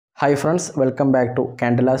Hi friends, welcome back to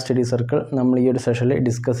Candela Study Circle. We will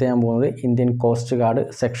discuss the Indian Coast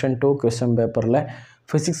Guard Section 2 question paper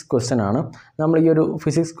physics question. We will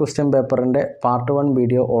physics question paper part 1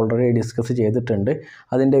 video already discussed.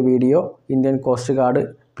 That video Indian Coast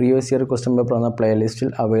Guard previous year question paper on the playlist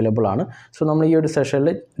available. So we will discuss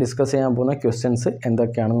the questions and the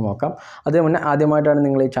channel. That's why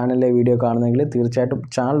you channel video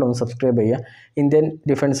channel subscribe Indian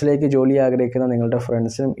Defense Lake Jolly Agricana Ningle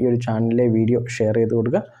friends your channel video share it.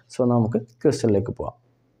 So now question lake.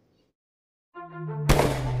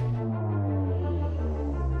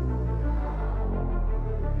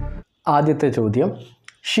 ആദ്യത്തെ ചോദ്യം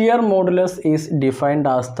shear modulus is defined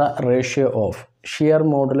as the ratio of shear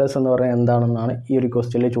modulus എന്ന് പറയുന്നത് എന്താണെന്നാണ് ഈ ഒരു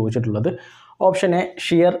ക്വസ്റ്റ്യനിൽ ചോദിച്ചിട്ടുള്ളത്. Option A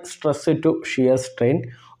shear stress to shear strain,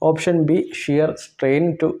 option B shear strain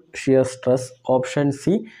to shear stress, option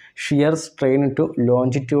C shear strain to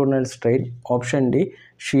longitudinal strain, option D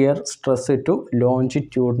shear stress to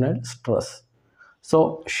longitudinal stress. So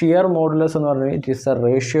shear modulus എന്ന് പറയുന്നത് it is the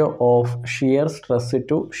ratio of shear stress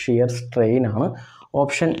to shear strain ആണ്.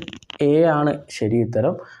 Option A ആണ് ശരി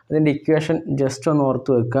ഉത്തരം. അതിൻ്റെ equation just ഒന്ന്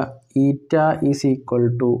ഓർത്ത് വെക്കുക. ഈറ്റ is equal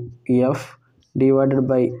to F divided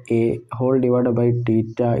by A whole divided by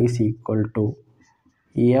theta is equal to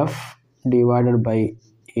F divided by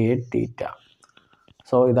A theta.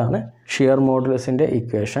 So ഇതാണ് ഷിയർ മോഡുലസിൻ്റെ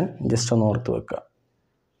ഇക്വേഷൻ. ജസ്റ്റ് ഒന്ന് ഓർത്ത് വെക്കുക.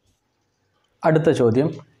 അടുത്ത ചോദ്യം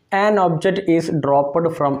an object is dropped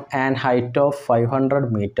from an height of 500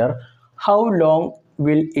 meter. How long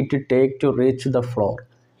will it take to reach the floor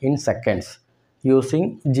in seconds using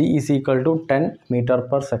g is equal to 10 meter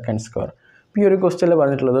per second square? ഈ ഒരു ക്വസ്റ്റ്യനിൽ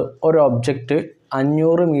പറഞ്ഞിട്ടുള്ളത് ഒരു ഒബ്ജക്റ്റ്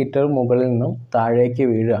 500 മീറ്റർ മുകളിൽ നിന്നും താഴേക്ക്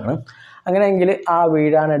വീഴുകയാണ്. അങ്ങനെയെങ്കിൽ ആ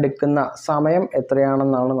വീഴാനെടുക്കുന്ന സമയം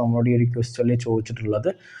എത്രയാണെന്നാണ് നമ്മുടെ ഈ ഒരു ക്വസ്റ്റ്യനിൽ ചോദിച്ചിട്ടുള്ളത്.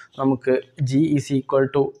 നമുക്ക് g is equal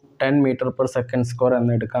to 10 meter per second square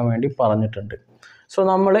എന്ന് എടുക്കാൻ വേണ്ടി പറഞ്ഞിട്ടുണ്ട്. സോ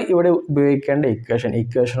നമ്മൾ ഇവിടെ ഉപയോഗിക്കേണ്ട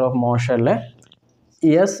equation of മോഷനിലെ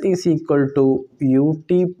S is equal to you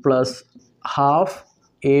T plus half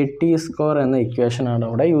A T square എന്ന ഇക്വേഷനാണ്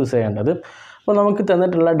ഇവിടെ യൂസ് ചെയ്യേണ്ടത്. അപ്പോൾ നമുക്ക്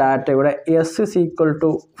തന്നിട്ടുള്ള ഡാറ്റ ഇവിടെ S is equal to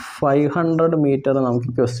 500 metre നമുക്ക്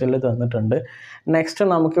ക്വസ്റ്റ്യനിൽ തന്നിട്ടുണ്ട്. നെക്സ്റ്റ്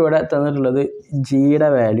നമുക്കിവിടെ തന്നിട്ടുള്ളത് ജിയുടെ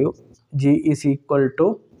value G is equal to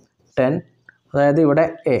 10, അതായത് ഇവിടെ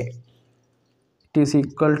A it is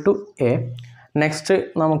equal to A. Next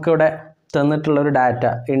നമുക്കിവിടെ തന്നിട്ടുള്ളൊരു ഡാറ്റ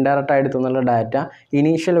ഇൻഡയറക്റ്റ് ആയിട്ട് തന്നിട്ടുള്ള ഡാറ്റ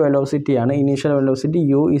ഇനീഷ്യൽ വെലോസിറ്റി ആണ്. Initial velocity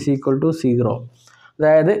U is equal to 0,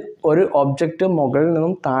 അതായത് ഒരു ഒബ്ജക്റ്റ് മുകളിൽ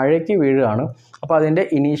നിന്നും താഴേക്ക് വീഴുകയാണ്. അപ്പോൾ അതിൻ്റെ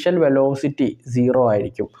ഇനീഷ്യൽ വെലോസിറ്റി 0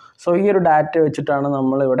 ആയിരിക്കും. സോ ഈ ഒരു ഡാറ്റ വെച്ചിട്ടാണ്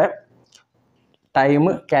നമ്മളിവിടെ ടൈം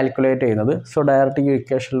കാൽക്കുലേറ്റ് ചെയ്യുന്നത്. സോ ഡയറക്റ്റ് ഈ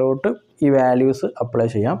ഇക്വേഷനിലോട്ട് ഈ വാല്യൂസ് അപ്ലൈ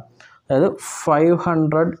ചെയ്യാം. അതായത്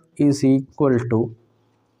 500 is equal to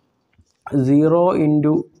 0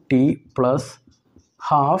 into T plus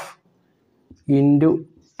half into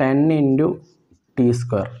 10 into T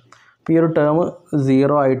square. അപ്പോൾ ഈ ഒരു ടേം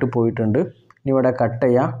 0 ആയിട്ട് പോയിട്ടുണ്ട്. ഇനി ഇവിടെ കട്ട്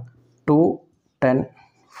ചെയ്യാം. 2 10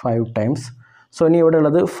 5 ടൈംസ്. സോ ഇനി ഇവിടെ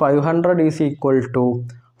ഉള്ളത് 500 is equal to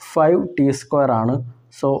 5 T square ആണ്.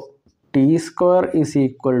 So T square is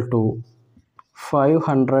equal to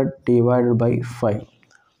 500 divided by 5.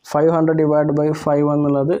 500 divide by 5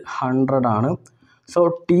 എന്നുള്ളത് 100 ആണ്. സോ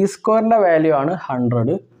ടി സ്ക്വയറിൻ്റെ വാല്യൂ ആണ്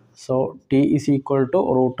 100. So t is equal to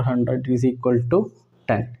root 100 is equal to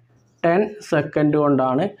 10 second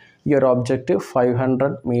കൊണ്ടാണ് ഈ ഒരു ഒബ്ജക്റ്റ് 500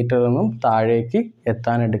 മീറ്റർ നിന്നും താഴേക്ക്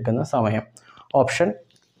എത്താനെടുക്കുന്ന സമയം. ഓപ്ഷൻ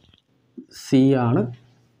സി ആണ്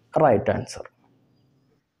റൈറ്റ് ആൻസർ.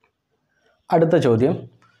 അടുത്ത ചോദ്യം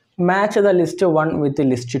match the list 1 with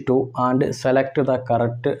list 2 and select the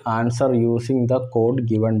correct answer using the code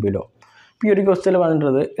given below. ഇപ്പോൾ ഈ ഒരു ക്വസ്റ്റ്യനിൽ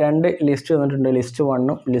വന്നിട്ടുള്ളത് 2 ലിസ്റ്റ് തന്നിട്ടുണ്ട്, ലിസ്റ്റ്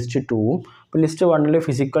 1ഉം ലിസ്റ്റ് 2ഉം. അപ്പോൾ ലിസ്റ്റ് 1ൽ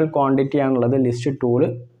ഫിസിക്കൽ ക്വാണ്ടിറ്റി ആണുള്ളത്, ലിസ്റ്റ് 2ൽ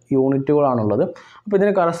യൂണിറ്റുകളാണുള്ളത്. അപ്പോൾ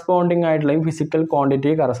ഇതിന് കറസ്പോണ്ടിങ് ആയിട്ടുള്ള ഈ ഫിസിക്കൽ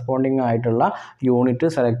ക്വാണ്ടിറ്റിക്ക് കറസ്പോണ്ടിങ് ആയിട്ടുള്ള യൂണിറ്റ്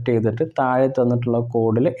സെലക്ട് ചെയ്തിട്ട് താഴെ തന്നിട്ടുള്ള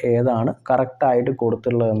കോഡിൽ ഏതാണ് കറക്റ്റായിട്ട്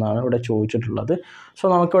കൊടുത്തിട്ടുള്ളതെന്നാണ് ഇവിടെ ചോദിച്ചിട്ടുള്ളത്. സോ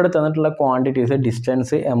നമുക്കിവിടെ തന്നിട്ടുള്ള quantities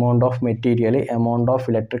distance, amount of material, amount of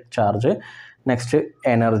electric charge, next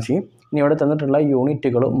energy. ഇനി ഇവിടെ തന്നിട്ടുള്ള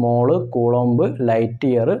യൂണിറ്റുകൾ മോള്, കൂളോംബ്, ലൈറ്റ്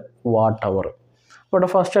ഇയർ, വാട്ട് അവർ. അപ്പോൾ ഇവിടെ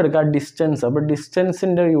ഫസ്റ്റ് എടുക്കുക ഡിസ്റ്റൻസ്. അപ്പോൾ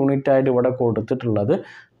ഡിസ്റ്റൻസിൻ്റെ യൂണിറ്റായിട്ട് ഇവിടെ കൊടുത്തിട്ടുള്ളത്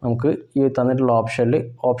നമുക്ക് ഈ തന്നിട്ടുള്ള ഓപ്ഷനിൽ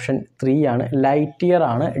ഓപ്ഷൻ 3 ആണ്. ലൈറ്റ് ഇയർ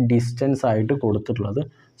ആണ് ഡിസ്റ്റൻസ് ആയിട്ട് കൊടുത്തിട്ടുള്ളത്.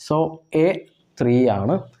 സോ എ 3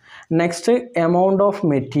 ആണ്. Next amount of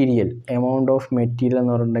material. Amount of material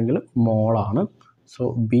എന്ന് പറഞ്ഞിട്ടുണ്ടെങ്കിൽ മോളാണ്. സോ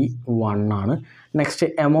ബി 1 ആണ്. Next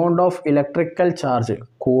amount of electrical charge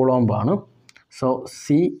കൂളോംബാണ്. So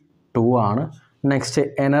C 2 ആണ്. നെക്സ്റ്റ്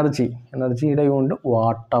എനർജിയുടെ യൂണിറ്റ്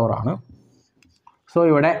വാട്ട് അവർ ആണ്. സോ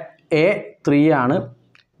ഇവിടെ എ 3 ആണ്,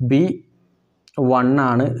 ബി 1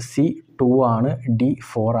 ആണ്, സി 2 ആണ്, ഡി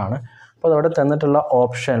 4 ആണ്. അപ്പോൾ അതവിടെ തന്നിട്ടുള്ള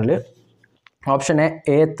ഓപ്ഷനിൽ option A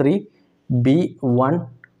A3, B1,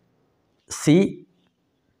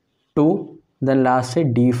 C2, then last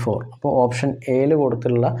D4. അപ്പോൾ ഓപ്ഷൻ എയിൽ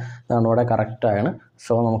കൊടുത്തിട്ടുള്ള ഇതാണ് ഇവിടെ കറക്റ്റാണ്.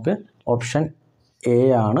 സോ നമുക്ക് ഓപ്ഷൻ എ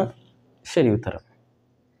ആണ് ശരി ഉത്തരം.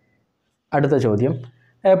 അടുത്ത ചോദ്യം,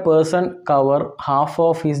 A person cover half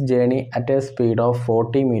of his journey at A speed of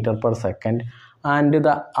 40 metre per second and the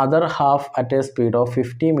other half at A speed of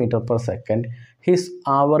 50 metre per second. His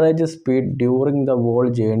average speed during the wall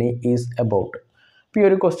journey is about. ഇപ്പോൾ ഈ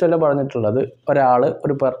ഒരു ക്വസ്റ്റ്യനിൽ പറഞ്ഞിട്ടുള്ളത് ഒരാൾ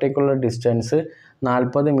ഒരു particular distance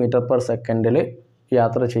 40 metre per സെക്കൻഡിൽ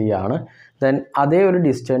യാത്ര ചെയ്യുകയാണ്. ദെൻ അതേ ഒരു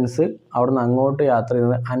ഡിസ്റ്റൻസ് അവിടെ നിന്ന് അങ്ങോട്ട് യാത്ര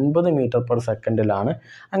ചെയ്യുന്നത് 50 മീറ്റർ പെർ സെക്കൻഡിലാണ്.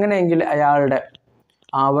 അങ്ങനെയെങ്കിൽ അയാളുടെ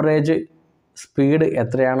ആവറേജ് സ്പീഡ്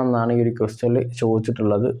എത്രയാണെന്നാണ് ഈ ഒരു ക്വസ്റ്റ്യനിൽ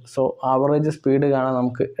ചോദിച്ചിട്ടുള്ളത്. സോ ആവറേജ് സ്പീഡ് കാണാൻ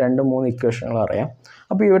നമുക്ക് 2-3 ഇക്വേഷനുകൾ അറിയാം.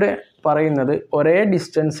 അപ്പോൾ ഇവിടെ പറയുന്നത് ഒരേ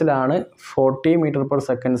ഡിസ്റ്റൻസിലാണ് 40 മീറ്റർ പെർ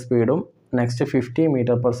സെക്കൻഡ് സ്പീഡും നെക്സ്റ്റ് 50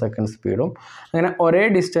 മീറ്റർ പെർ സെക്കൻഡ് സ്പീഡും. അങ്ങനെ ഒരേ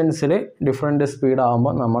ഡിസ്റ്റൻസിൽ ഡിഫറെൻറ്റ് സ്പീഡ്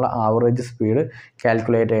ആകുമ്പോൾ നമ്മൾ ആവറേജ് സ്പീഡ്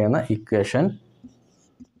കാൽക്കുലേറ്റ് ചെയ്യുന്ന equation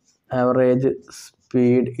average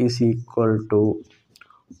speed is equal to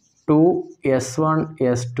 2s1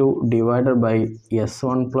 s2 divided by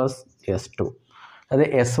s1 plus s2.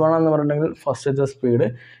 അതായത് s1 എന്ന് പറഞ്ഞിട്ടുണ്ടെങ്കിൽ ഫസ്റ്റത്തെ സ്പീഡ്,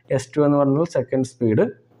 s2 എന്ന് പറഞ്ഞാൽ സെക്കൻഡ് സ്പീഡ്,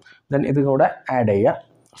 ദെൻ ഇത് കൂടെ ആഡ് ചെയ്യുക.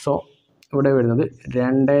 സോ ഇവിടെ വരുന്നത്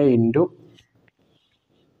 2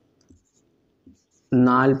 ×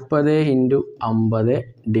 40 × 50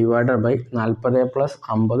 ഡിവൈഡഡ് ബൈ 40 പ്ലസ്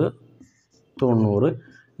 50 90.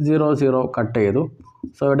 0 കട്ട് ചെയ്തു.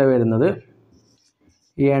 സോ ഇവിടെ വരുന്നത്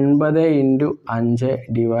 80 × 5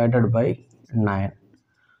 divided by 9.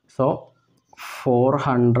 So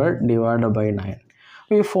 400 divided by 9.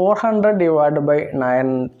 ഈ 400 ഡിവൈഡഡ് ബൈ 9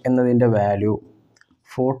 എന്നതിൻ്റെ വാല്യൂ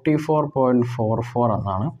 44.44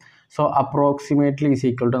 എന്നാണ്. So approximately is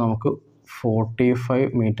equal to നമുക്ക് 45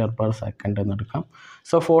 മീറ്റർ പെർ സെക്കൻഡ് എന്നെടുക്കാം.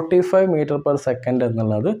 സോ 45 മീറ്റർ പെർ സെക്കൻഡ്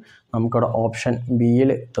എന്നുള്ളത് നമുക്കിവിടെ ഓപ്ഷൻ ബിയിൽ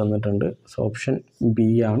തന്നിട്ടുണ്ട്. സോ ഓപ്ഷൻ ബി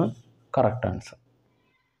ആണ് കറക്റ്റ് ആൻസർ.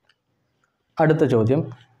 അടുത്ത ചോദ്യം,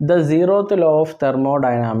 the 0th law of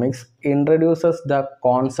thermodynamics introduces the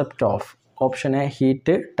concept of option A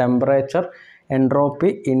heat, temperature, entropy,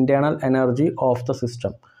 internal energy of the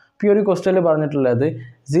system. ഇപ്പോൾ ഈ ഒരു ക്വസ്റ്റ്യനിൽ പറഞ്ഞിട്ടുള്ളത്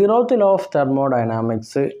 0th law of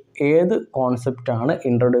thermodynamics ഏത് കോൺസെപ്റ്റാണ്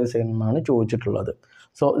ഇൻട്രൊഡ്യൂസ് ചെയ്യുന്നതെന്നാണ് ചോദിച്ചിട്ടുള്ളത്.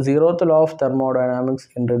 So 0th law of thermodynamics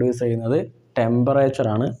introduce ചെയ്യുന്നത്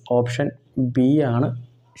ടെമ്പറേച്ചറാണ്. ഓപ്ഷൻ ബി ആണ്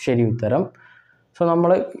ശരി ഉത്തരം. സോ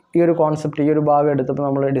നമ്മൾ ഈ ഒരു കോൺസെപ്റ്റ്, ഈ ഒരു ഭാഗം എടുത്തപ്പോൾ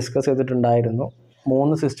നമ്മൾ ഡിസ്കസ് ചെയ്തിട്ടുണ്ടായിരുന്നു.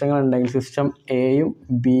 3 സിസ്റ്റങ്ങൾ ഉണ്ടെങ്കിൽ സിസ്റ്റം എയും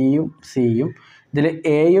ബിയും സിയും. ഇതിൽ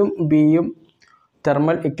എയും ബിയും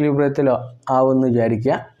തെർമൽ ഇക്വിലിബ്രിയത്തിൽ ആവുമെന്ന്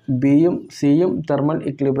വിചാരിക്കുക. ബിയും സിയും തെർമൽ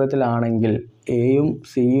ഇക്വിലിബ്രിയത്തിലാണെങ്കിൽ എയും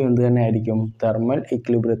സിയും എന്ത് തന്നെ ആയിരിക്കും? തെർമൽ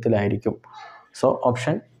ഇക്വിലിബ്രിയത്തിലായിരിക്കും. സോ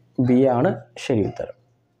ഓപ്ഷൻ ബി ആണ് ശരി ഉത്തരം.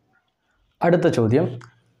 അടുത്ത ചോദ്യം,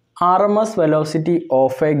 RMS velocity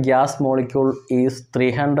of a gas molecule is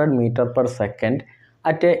 300 meter per second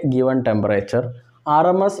at a given temperature.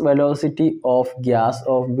 RMS velocity of gas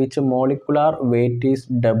of which molecular weight is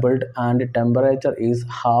doubled and temperature is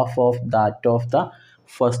half of that of the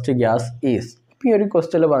first gas is. ഇപ്പോൾ ഈ ഒരു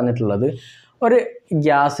ക്വസ്റ്റ്യനിൽ പറഞ്ഞിട്ടുള്ളത് ഒരു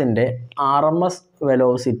ഗ്യാസിൻ്റെ RMS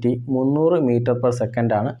velocity 300 metre per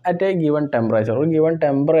second ആണ് at A given temperature. ഒരു given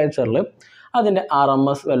ടെമ്പറേച്ചറിൽ അതിൻ്റെ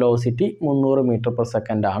RMS velocity 300 metre per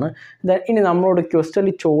second ആണ്. ഇനി നമ്മളോട്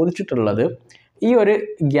ക്വസ്റ്റ്യനിൽ ചോദിച്ചിട്ടുള്ളത് ഈ ഒരു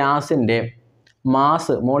ഗ്യാസിൻ്റെ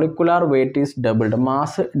mass, molecular weight is doubled,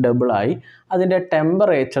 mass ഡബിളായി അതിൻ്റെ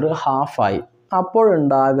ടെമ്പറേച്ചർ ഹാഫായി,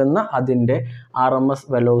 അപ്പോഴുണ്ടാകുന്ന അതിൻ്റെ RMS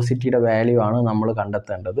വെലോസിറ്റിയുടെ വാല്യൂ ആണ് നമ്മൾ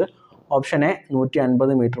കണ്ടെത്തേണ്ടത്. Option A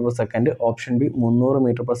 150 metre per second, option B 300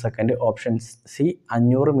 metre per second, option C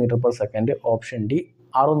 500 metre per second, option D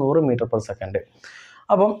 600 metre per second.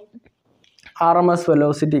 അപ്പം RMS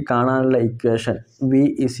വെലോസിറ്റി കാണാനുള്ള equation V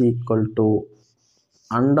is equal to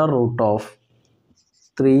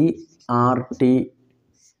 √3 RT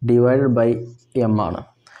divided by M ആണ്.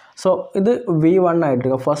 So ഇത് V1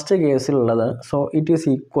 ആയിട്ട് first കേസിലുള്ളത്. So it is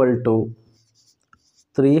equal to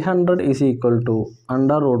 300 is equal to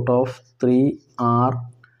 √3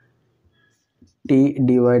 RT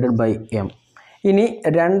divided by M. ഇനി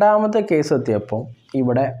രണ്ടാമത്തെ case എത്തിയപ്പോൾ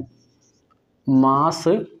ഇവിടെ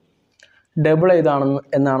mass double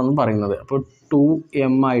എന്നാണെന്ന് പറയുന്നത്. അപ്പോൾ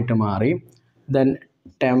 2m ആയിട്ട് മാറി. ദെൻ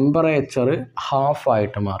ടെമ്പറേച്ചർ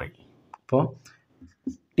ഹാഫായിട്ട് മാറി. അപ്പോൾ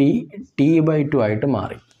T/2 ആയിട്ട്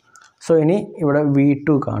മാറി. സോ ഇനി ഇവിടെ V2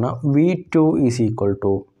 കാണാം. V2 is equal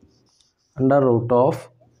to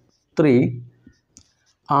 √3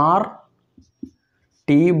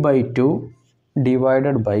 RT/2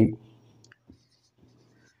 divided by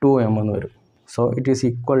 2m എന്ന് വരും. So it is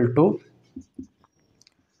equal to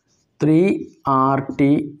 3RT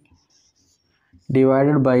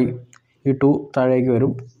divided by ഈ 2 താഴേക്ക്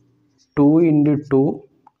വരും 2 into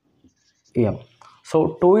 2m. സോ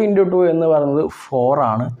 2 into 2 എന്ന് പറയുന്നത് 4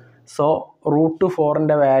 ആണ്. സോ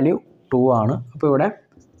 √4ൻ്റെ വാല്യൂ 2 ആണ്. അപ്പോൾ ഇവിടെ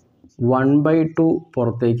 1/2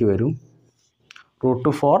 പുറത്തേക്ക് വരും.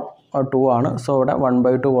 √4 2 ആണ്. സോ ഇവിടെ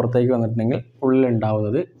 1/2 പുറത്തേക്ക് വന്നിട്ടുണ്ടെങ്കിൽ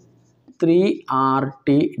ഉള്ളിലുണ്ടാവുന്നത് 3RT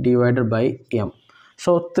divided by m.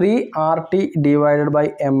 So 3RT divided by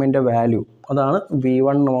എമ്മിൻ്റെ വാല്യൂ അതാണ്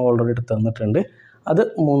V1 നമ്മൾ ഓൾറെഡി എടുത്ത് തന്നിട്ടുണ്ട്. അത്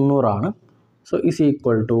 300 ആണ്. So is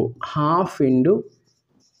equal to 1/2 into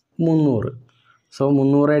 300. So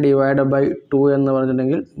 300 divided by 2 എന്ന്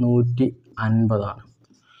പറഞ്ഞിട്ടുണ്ടെങ്കിൽ 150 ആണ്.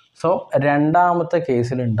 സോ രണ്ടാമത്തെ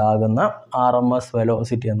കേസിൽ ഉണ്ടാകുന്ന RMS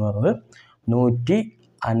വെലോസിറ്റി എന്ന് പറയുന്നത്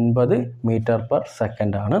 150 m/s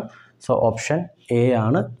ആണ്. സോ ഓപ്ഷൻ എ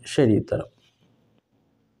ആണ് ശരി ഉത്തരം.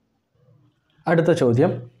 അടുത്ത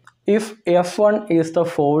ചോദ്യം, if F1 is the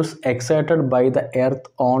force exerted by the earth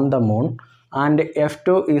on the moon and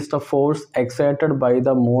F2 is the force exerted by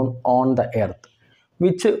the moon on the earth,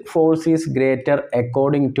 which force is greater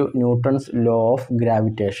according to Newton's law of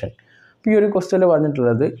gravitation? ഈ ഒരു ക്വസ്റ്റ്യനിൽ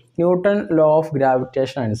പറഞ്ഞിട്ടുള്ളത് newton law of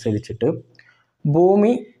gravitation അനുസരിച്ചിട്ട്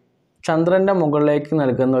ഭൂമി ചന്ദ്രൻ്റെ മുകളിലേക്ക്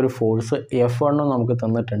നൽകുന്ന ഒരു ഫോഴ്സ് F1 നമുക്ക്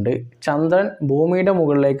തന്നിട്ടുണ്ട്. ചന്ദ്രൻ ഭൂമിയുടെ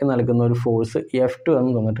മുകളിലേക്ക് നൽകുന്ന ഒരു ഫോഴ്സ് F2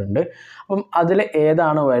 എന്ന് തന്നിട്ടുണ്ട്. അപ്പം അതിൽ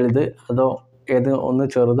ഏതാണ് വലുത്, അതോ ഏത് ഒന്ന്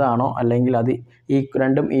ചെറുതാണോ, അല്ലെങ്കിൽ അത്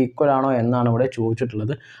രണ്ടും ഈക്വൽ ആണോ എന്നാണ് ഇവിടെ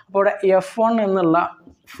ചോദിച്ചിട്ടുള്ളത്. അപ്പോൾ ഇവിടെ F1 എന്നുള്ള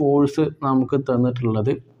ഫോഴ്സ് നമുക്ക്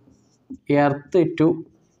തന്നിട്ടുള്ളത് എർത്ത് ടു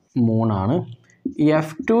മൂണാണ്.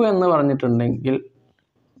 F2 എന്ന് പറഞ്ഞിട്ടുണ്ടെങ്കിൽ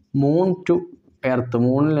മൂൺ ടു എർത്ത്,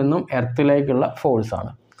 മൂണിൽ നിന്നും എർത്തിലേക്കുള്ള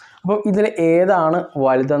ഫോഴ്സാണ്. അപ്പോൾ ഇതിൽ ഏതാണ്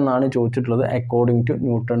വലുതെന്നാണ് ചോദിച്ചിട്ടുള്ളത് according to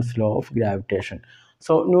Newton's law of gravitation.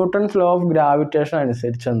 So Newton's law of gravitation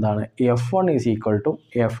അനുസരിച്ച് എന്താണ്, F1 is equal to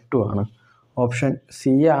F2 ആണ്. ഓപ്ഷൻ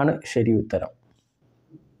സി ആണ് ശരി ഉത്തരം.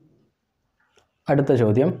 അടുത്ത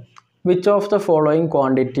ചോദ്യം, which of the following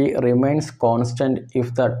quantity remains constant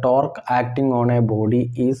if the torque acting on A body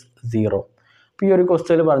is 0? ഇപ്പോൾ ഈ ഒരു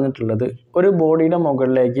ക്വസ്റ്റ്യനിൽ പറഞ്ഞിട്ടുള്ളത് ഒരു ബോഡിയുടെ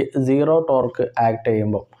മുകളിലേക്ക് 0 ടോർക്ക് ആക്ട്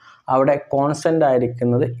ചെയ്യുമ്പോൾ അവിടെ കോൺസ്റ്റൻ്റ്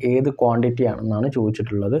ആയിരിക്കുന്നത് ഏത് ക്വാണ്ടിറ്റി ആണെന്നാണ്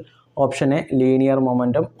ചോദിച്ചിട്ടുള്ളത്. Option A linear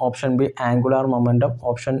momentum, option B angular momentum,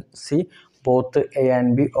 option C both A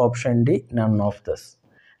and B, option D none of this.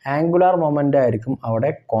 Angular moment ആയിരിക്കും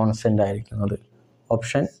അവിടെ കോൺസ്റ്റൻ്റ് ആയിരിക്കുന്നത്.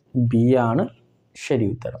 ഓപ്ഷൻ ബി ആണ് ശരി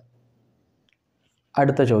ഉത്തരം.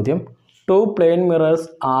 അടുത്ത ചോദ്യം, 2 plane mirrors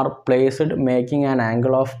are placed making an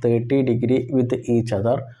angle of 30 degrees with each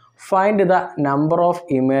other. Find the number of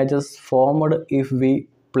images formed if we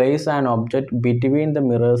place an object between the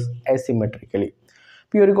mirrors asymmetrically.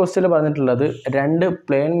 ഇപ്പോൾ ഈ ഒരു ക്വസ്റ്റ്യനിൽ പറഞ്ഞിട്ടുള്ളത് 2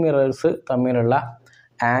 പ്ലെയിൻ മിറേഴ്സ് തമ്മിലുള്ള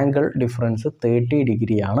ആംഗിൾ ഡിഫറൻസ് 30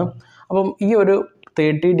 ഡിഗ്രിയാണ്. അപ്പം ഈ ഒരു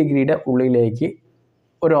 30 ഡിഗ്രിയുടെ ഉള്ളിലേക്ക്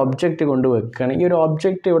ഒരു ഒബ്ജക്റ്റ് കൊണ്ടുവെക്കുകയാണ്. ഈ ഒരു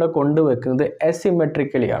ഒബ്ജക്റ്റ് ഇവിടെ കൊണ്ടുവെക്കുന്നത്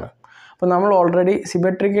അസിമെട്രിക്കലിയാണ്. അപ്പോൾ നമ്മൾ ഓൾറെഡി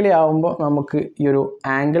സിമെട്രിക്കലി ആകുമ്പോൾ നമുക്ക് ഈ ഒരു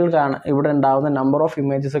ആംഗിൾ ഇവിടെ ഉണ്ടാകുന്ന നമ്പർ ഓഫ്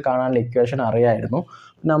ഇമേജസ് കാണാനുള്ള ഇക്വേഷൻ അറിയായിരുന്നു.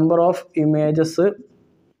 നമ്പർ ഓഫ് ഇമേജസ്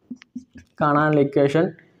കാണാനുള്ള ഇക്വേഷൻ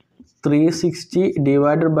 360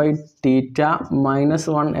 ഡിവൈഡഡ് ബൈ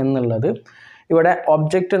θ-1 എന്നുള്ളത് ഇവിടെ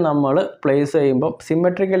ഒബ്ജക്റ്റ് നമ്മൾ പ്ലേസ് ചെയ്യുമ്പോൾ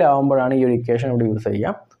സിമെട്രിക്കലി ആകുമ്പോഴാണ് ഈ ഒരു ഇക്വേഷൻ ഇവിടെ യൂസ്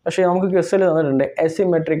ചെയ്യുക. പക്ഷേ നമുക്ക് ക്വസ്റ്റ്യനിൽ തന്നിട്ടുണ്ട്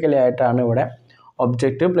അസിമെട്രിക്കലി ആയിട്ടാണ് ഇവിടെ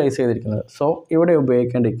ഒബ്ജക്റ്റ് പ്ലേസ് ചെയ്തിരിക്കുന്നത്. സോ ഇവിടെ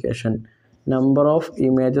ഉപയോഗിക്കേണ്ട equation number of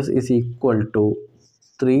images is equal to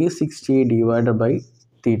 360 divided by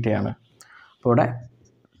θയാണ്. അപ്പോൾ ഇവിടെ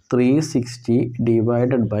 360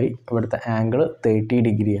 ഡിവൈഡഡ് ബൈ ഇവിടുത്തെ ആംഗിൾ 30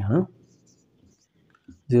 ഡിഗ്രിയാണ്.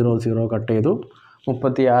 0 0 കട്ട് ചെയ്തു.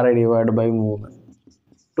 36 ഡിവൈഡ് ബൈ 3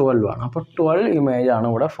 12 ആണ്. അപ്പോൾ 12 ഇമേജ് ആണ്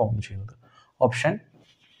ഇവിടെ ഫോം ചെയ്യുന്നത്. ഓപ്ഷൻ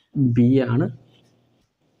ബി ആണ്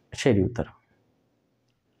ശരി ഉത്തരം.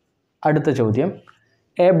 അടുത്ത ചോദ്യം,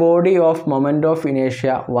 A body of moment of ഇനേഷ്യ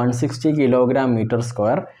 160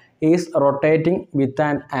 kg/m² is rotating with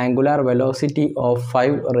an angular velocity of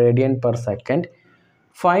 5 radians/second.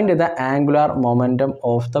 Find the angular momentum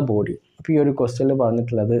of the body. അപ്പോൾ ഈ ഒരു ക്വസ്റ്റ്യനിൽ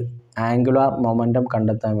പറഞ്ഞിട്ടുള്ളത് ആംഗുലാർ മൊമെൻറ്റം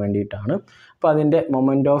കണ്ടെത്താൻ വേണ്ടിയിട്ടാണ്. അപ്പോൾ അതിൻ്റെ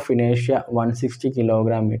മൊമെൻ്റ് ഓഫ് ഇനേഷ്യ 160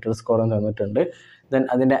 kg/m² തന്നിട്ടുണ്ട്. ദെൻ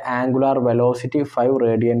അതിൻ്റെ ആംഗുലാർ വെലോസിറ്റി 5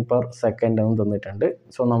 radians/second എന്ന് തന്നിട്ടുണ്ട്.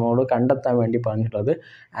 സോ നമ്മളോട് കണ്ടെത്താൻ വേണ്ടി പറഞ്ഞിട്ടുള്ളത്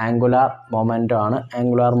ആംഗുലാർ മൊമെൻറ്റം ആണ്.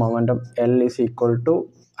 Angular momentum L is equal to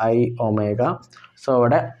I⍵. So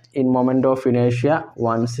അവിടെ മൊമെൻ്റ് ഓഫ് ഇനേഷ്യ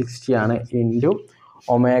 160 ആണ് ഇൻറ്റു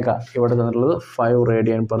ഒമേഗ ഇവിടെ തന്നിട്ടുള്ളത് 5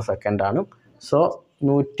 radians/second ആണ്. സോ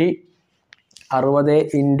 160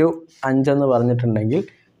 ഇൻറ്റു 5 എന്ന് പറഞ്ഞിട്ടുണ്ടെങ്കിൽ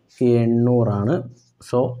 800 ആണ്.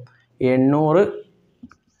 So 800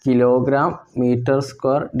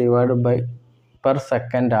 kg/m² divide by per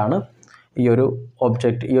second ആണ് ഈ ഒരു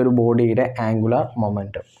ഒബ്ജക്റ്റ്, ഈ ഒരു ബോഡിയുടെ ആംഗുലാർ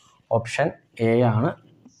മൊമെൻറ്റം. ഓപ്ഷൻ എ ആണ്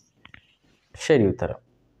ശരി ഉത്തരം.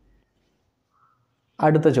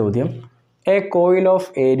 അടുത്ത ചോദ്യം, A coil of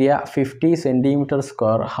area 50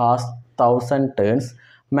 cm² has 1000 turns,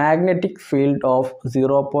 magnetic field of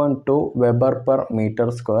 0.2 Weber per meter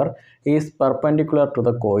square is perpendicular to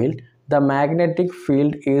the coil. The magnetic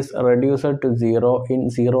field is reduced to 0 in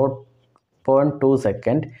 0.2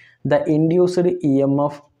 second. The induced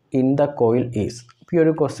EMF in the coil is. ഇപ്പോൾ ഈ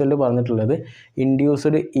ഒരു ക്വസ്റ്റ്യനിൽ പറഞ്ഞിട്ടുള്ളത്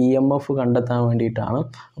induced E M F കണ്ടെത്താൻ വേണ്ടിയിട്ടാണ്.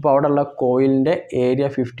 അപ്പോൾ അവിടെയുള്ള കോയിലിൻ്റെ area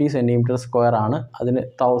 50 cm² ആണ്, അതിന്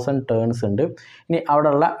 1000 ടേൺസ് ഉണ്ട്. ഇനി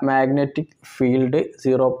അവിടെയുള്ള magnetic field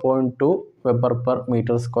 0.2 weber per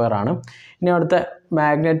metre square ആണ്. ഇനി അവിടുത്തെ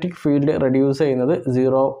മാഗ്നറ്റിക് ഫീൽഡ് റെഡ്യൂസ് ചെയ്യുന്നത്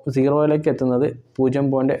സീറോയിലേക്ക് എത്തുന്നത്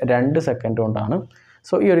 0.2 സെക്കൻഡ് കൊണ്ടാണ്.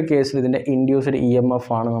 സോ ഈ ഒരു കേസിൽ ഇതിൻ്റെ ഇൻഡ്യൂസ്ഡ് ഇ എം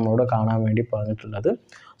എഫ് ആണ് നമ്മളോട് കാണാൻ വേണ്ടി പറഞ്ഞിട്ടുള്ളത്.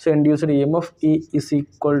 So induced E M F is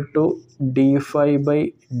equal to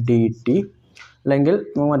dφ/dt, അല്ലെങ്കിൽ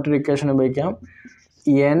മറ്റൊരു ഇക്വേഷൻ ഉപയോഗിക്കാം,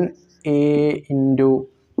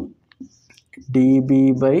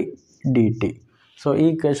 NA/dB/dt. സോ ഈ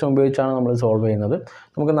ഇക്വേഷൻ ഉപയോഗിച്ചാണ് നമ്മൾ സോൾവ് ചെയ്യുന്നത്.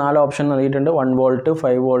 നമുക്ക് 4 ഓപ്ഷൻ നൽകിയിട്ടുണ്ട്, 1 volt,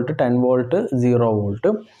 5 volt, 10 volt, 0 volt.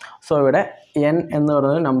 So ഇവിടെ N എന്ന്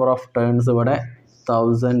പറയുന്നത് നമ്പർ ഓഫ് ടേൺസ് ഇവിടെ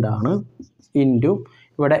 1000 ആണ്, ഇൻറ്റു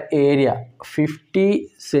ഇവിടെ ഏരിയ 50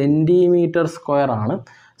 cm² ആണ്.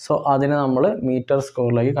 സോ അതിനെ നമ്മൾ മീറ്റർ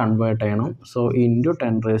സ്ക്വയറിലേക്ക് കൺവേർട്ട് ചെയ്യണം. സോ ഇൻറ്റു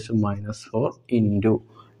 10⁻⁻⁴ ഇൻറ്റു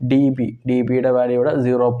ഡിബിയുടെ വാല്യൂ ഇവിടെ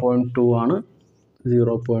 0.2 ആണ്,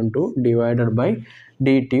 0.2 ഡിവൈഡഡ് ബൈ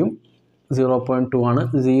dt-യും 0.2 ആണ്.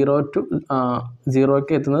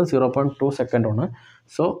 0ക്ക് എത്തുന്നത് 0.2 സെക്കൻഡാണ്.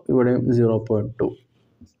 സോ ഇവിടെയും 0.2.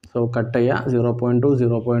 സോ കട്ട് ചെയ്യുക,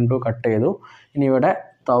 0.2 കട്ട് ചെയ്തു. ഇനി ഇവിടെ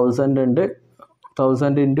 1000 ഉണ്ട്,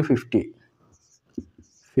 1000 ഇൻറ്റു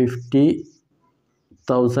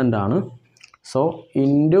 50,000 ആണ്. So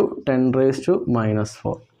into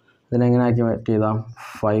 10⁻⁻⁴. ഇതിനെങ്ങനെ ആക്കി മാറ്റി എഴുതാം?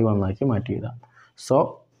 5 എന്നാക്കി മാറ്റി എഴുതാം. സോ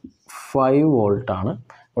 5 വോൾട്ടാണ്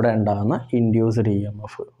ഇവിടെ ഉണ്ടാകുന്ന induced E M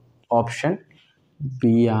F. Option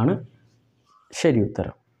B ആണ് ശരി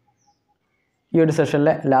ഉത്തരം. ഈ ഒരു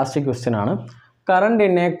സെഷനിലെ ലാസ്റ്റ് ക്വസ്റ്റ്യൻ ആണ്. Current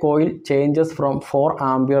in A coil changes from 4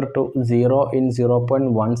 ampere to 0 in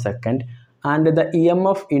 0.1 second and the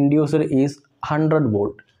EMF induced is 100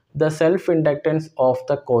 volt. The self inductance of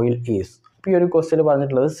the coil is. ഇപ്പോൾ ഈ ഒരു question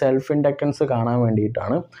പറഞ്ഞിട്ടുള്ളത് സെൽഫ് ഇൻഡക്റ്റൻസ് കാണാൻ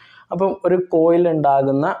വേണ്ടിയിട്ടാണ്. അപ്പം ഒരു കോയിൽ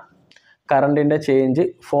ഉണ്ടാകുന്ന കറണ്ടിൻ്റെ ചേഞ്ച്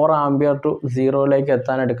 4 ആംപിയർ ടു 0ലേക്ക്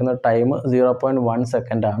എത്താൻ എടുക്കുന്ന ടൈം 0.1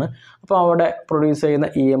 സെക്കൻഡ് ആണ്. അപ്പോൾ അവിടെ പ്രൊഡ്യൂസ് ചെയ്യുന്ന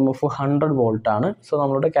ഇ എം എഫ് 100 വോൾട്ടാണ്. സോ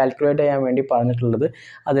നമ്മളോട് കാൽക്കുലേറ്റ് ചെയ്യാൻ വേണ്ടി പറഞ്ഞിട്ടുള്ളത്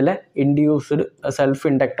അതിലെ ഇൻഡ്യൂസ്ഡ് സെൽഫ്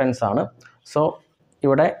ഇൻഡക്റ്റൻസ് ആണ്. സോ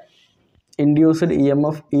ഇവിടെ induced E M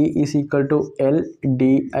F E is equal to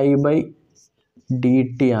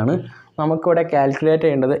LdI/dt ആണ്. നമുക്കിവിടെ കാൽക്കുലേറ്റ്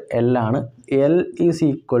ചെയ്യേണ്ടത് L ആണ്. L is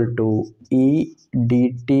equal to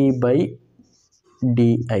edt/di.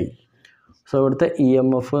 So ഇവിടുത്തെ ഇ എം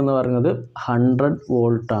എഫ് എന്ന് പറയുന്നത് 100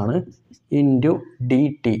 വോൾട്ടാണ്, into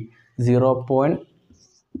dt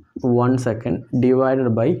 0.1 second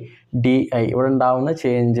divided by di. ഇവിടെ ഉണ്ടാകുന്ന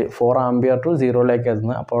ചേഞ്ച് 4 ആംപിയർ ടു 0ലേക്ക്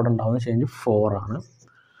എത്തുന്നത്, അപ്പോൾ അവിടെ ഉണ്ടാകുന്ന ചേഞ്ച് 4 ആണ്.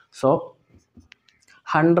 സോ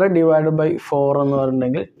 100 ഡിവൈഡഡ് ബൈ 4 എന്ന്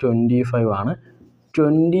പറഞ്ഞിട്ടുണ്ടെങ്കിൽ 25 ആണ്.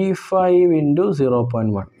 25 into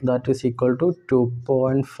 0.1 that is equal to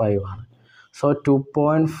 2.5 ആണ്. സോ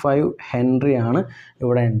 2.5 ഹെൻറി ആണ്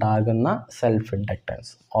ഇവിടെ ഉണ്ടാകുന്ന സെൽഫ് ഇൻഡക്റ്റൻസ്.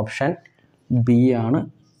 ഓപ്ഷൻ ബി ആണ്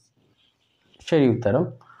ശരി ഉത്തരം.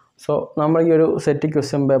 സോ നമ്മൾ ഈ ഒരു സെറ്റ്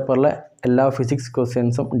ക്വസ്റ്റ്യൻ പേപ്പറിലെ എല്ലാ ഫിസിക്സ്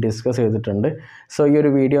ക്വസ്റ്റ്യൻസും ഡിസ്കസ് ചെയ്തിട്ടുണ്ട്. സോ ഈ ഒരു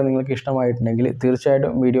വീഡിയോ നിങ്ങൾക്ക് ഇഷ്ടമായിട്ടുണ്ടെങ്കിൽ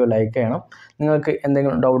തീർച്ചയായിട്ടും വീഡിയോ ലൈക്ക് ചെയ്യണം. നിങ്ങൾക്ക്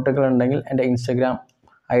എന്തെങ്കിലും ഡൗട്ടുകൾ ഉണ്ടെങ്കിൽ എൻ്റെ ഇൻസ്റ്റഗ്രാം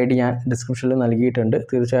ID ഞാൻ ഡിസ്ക്രിപ്ഷനിൽ നൽകിയിട്ടുണ്ട്.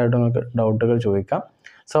 തീർച്ചയായിട്ടും നിങ്ങൾക്ക് ഡൗട്ടുകൾ ചോദിക്കാം.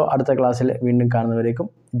 സോ അടുത്ത ക്ലാസ്സിൽ വീണ്ടും കാണുന്നവരേക്കും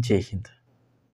ജയ് ഹിന്ദ്.